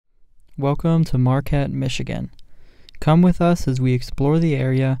Welcome to Marquette, Michigan. Come with us as we explore the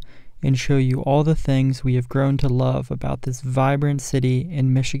area and show you all the things we have grown to love about this vibrant city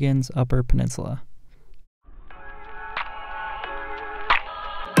in Michigan's Upper Peninsula.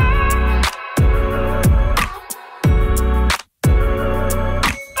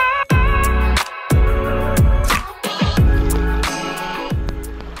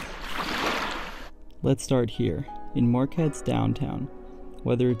 Let's start here, in Marquette's downtown.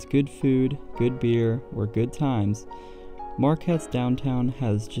 Whether it's good food, good beer, or good times, Marquette's downtown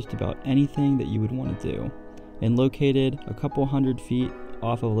has just about anything that you would want to do. And located a couple hundred feet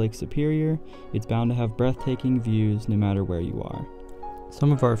off of Lake Superior, it's bound to have breathtaking views no matter where you are.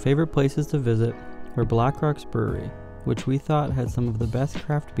 Some of our favorite places to visit were Black Rock's Brewery, which we thought had some of the best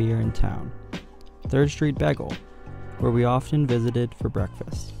craft beer in town. 3rd Street Bagel, where we often visited for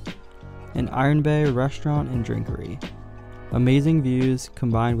breakfast. And Iron Bay Restaurant and Drinkery. Amazing views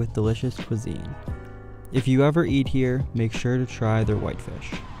combined with delicious cuisine. If you ever eat here, make sure to try their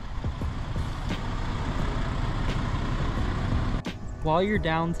whitefish. While you're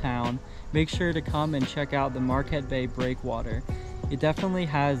downtown, make sure to come and check out the Marquette Bay Breakwater. It definitely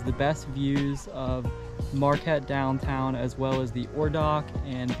has the best views of Marquette downtown as well as the Ore Dock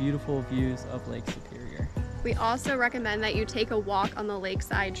and beautiful views of Lake Superior. We also recommend that you take a walk on the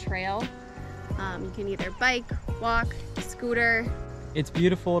lakeside trail. You can either bike, walk, scooter. It's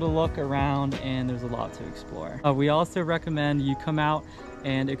beautiful to look around and there's a lot to explore. We also recommend you come out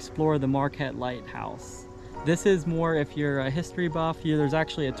and explore the Marquette Lighthouse. This is more if you're a history buff. There's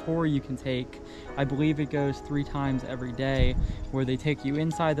actually a tour you can take. I believe it goes 3 times every day where they take you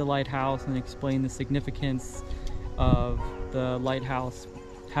inside the lighthouse and explain the significance of the lighthouse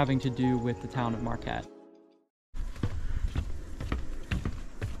having to do with the town of Marquette.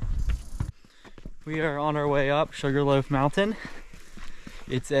 We are on our way up Sugarloaf Mountain.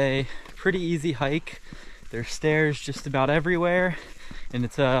 It's a pretty easy hike. There's stairs just about everywhere, and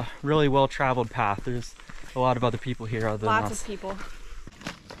it's a really well-traveled path. There's a lot of other people here other than us. Lots of people.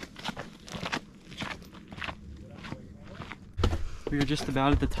 We're just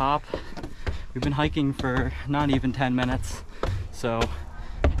about at the top. We've been hiking for not even 10 minutes, so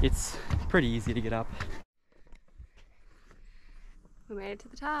it's pretty easy to get up. We made it to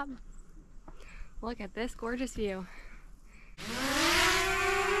the top. Look at this gorgeous view.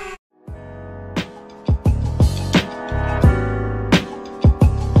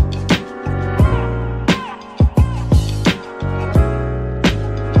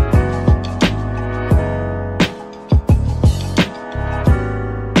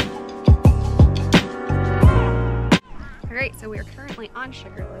 Alright, so we are currently on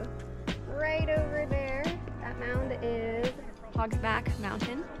Sugarloaf. Right over there, that mound is Hog's Back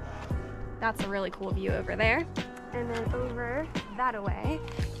Mountain. That's a really cool view over there. And then over that away,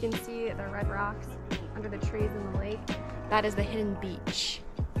 you can see the red rocks under the trees in the lake. That is the hidden beach.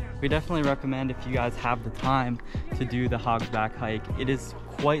 We definitely recommend, if you guys have the time, to do the Hog's Back hike. It is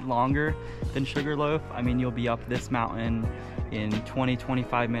quite longer than Sugarloaf. I mean, you'll be up this mountain in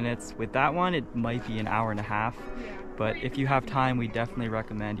 20-25 minutes. With that one, it might be an hour and a half. But if you have time, we definitely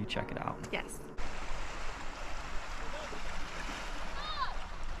recommend you check it out. Yes.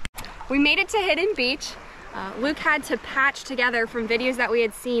 We made it to Hidden Beach. Luke had to patch together from videos that we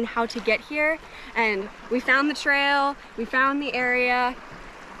had seen how to get here, and we found the trail, we found the area,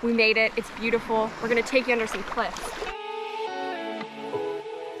 we made it, it's beautiful. We're gonna take you under some cliffs.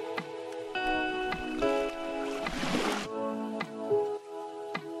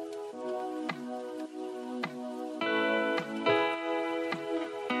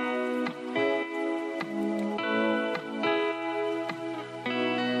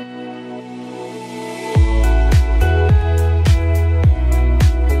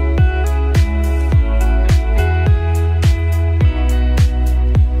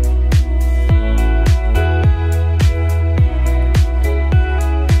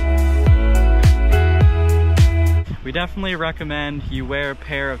 We definitely recommend you wear a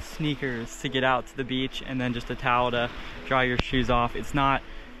pair of sneakers to get out to the beach and then just a towel to dry your shoes off. It's not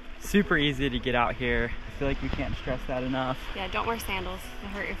super easy to get out here. I feel like we can't stress that enough. Yeah, don't wear sandals.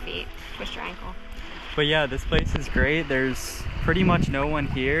 They'll hurt your feet, twist your ankle. But yeah, this place is great. There's pretty much no one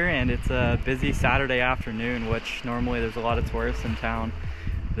here, and it's a busy Saturday afternoon, which normally there's a lot of tourists in town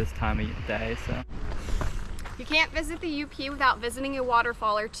this time of day. So you can't visit the UP without visiting a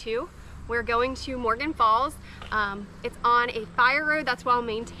waterfall or two. We're going to Morgan Falls. It's on a fire road that's well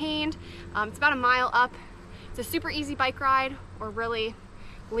maintained. It's about a mile up. It's a super easy bike ride or really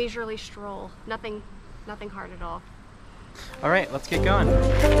leisurely stroll. Nothing hard at all. All right, let's get going.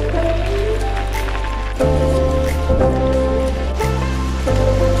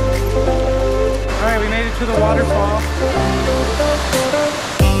 the waterfall.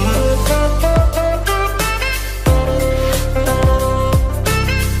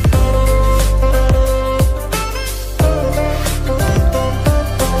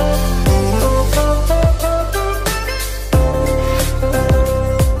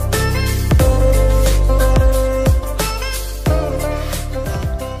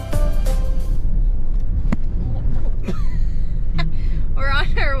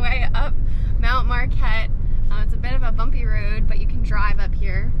 Marquette. It's a bit of a bumpy road, but you can drive up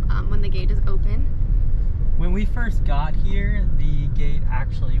here when the gate is open. When we first got here, the gate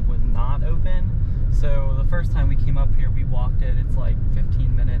actually was not open. So the first time we came up here, we walked it. It's like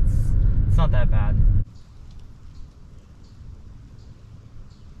 15 minutes. It's not that bad.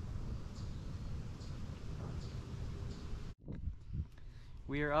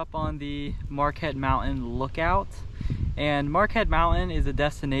 We are up on the Marquette Mountain lookout, and Marquette Mountain is a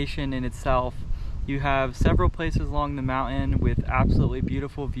destination in itself. You have several places along the mountain with absolutely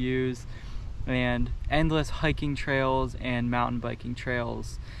beautiful views and endless hiking trails and mountain biking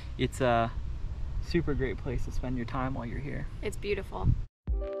trails. It's a super great place to spend your time while you're here. It's beautiful.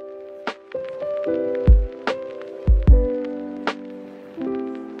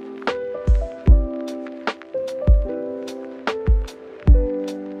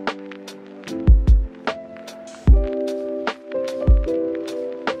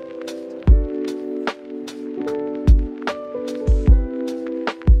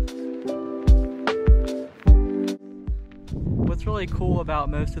 What's really cool about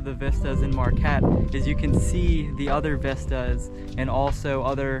most of the vistas in Marquette is you can see the other vistas and also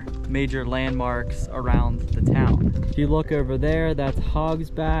other major landmarks around the town. If you look over there, that's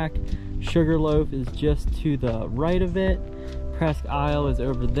Hogsback. Sugarloaf is just to the right of it. Presque Isle is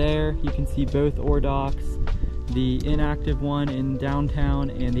over there. You can see both ore docks, the inactive one in downtown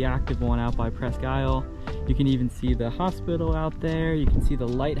and the active one out by Presque Isle. You can even see the hospital out there. You can see the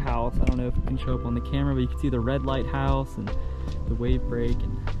lighthouse. I don't know if it can show up on the camera, but you can see the red lighthouse and the wave break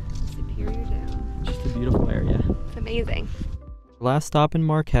and Superior Dome. Just a beautiful area. It's amazing. Last stop in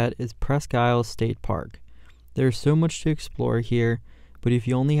Marquette is Presque Isle State Park. There's so much to explore here, but if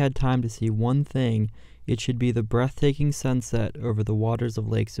you only had time to see one thing, it should be the breathtaking sunset over the waters of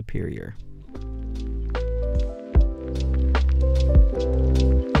Lake Superior.